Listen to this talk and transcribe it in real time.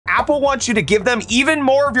Apple wants you to give them even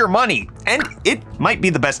more of your money, and it might be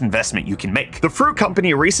the best investment you can make. The fruit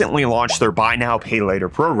company recently launched their Buy Now, Pay Later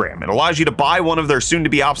program. It allows you to buy one of their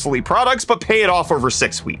soon-to-be obsolete products, but pay it off over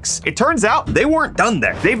 6 weeks. It turns out they weren't done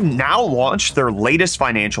there. They've now launched their latest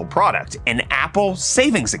financial product, an Apple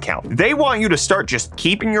savings account. They want you to start just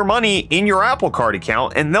keeping your money in your Apple Card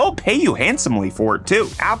account, and they'll pay you handsomely for it too.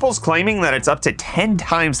 Apple's claiming that it's up to 10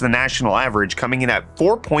 times the national average, coming in at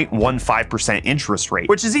 4.15% interest rate,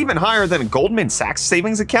 which is even higher than Goldman Sachs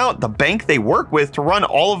savings account, the bank they work with to run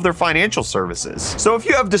all of their financial services. So if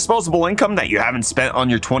you have disposable income that you haven't spent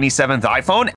on your 27th iPhone,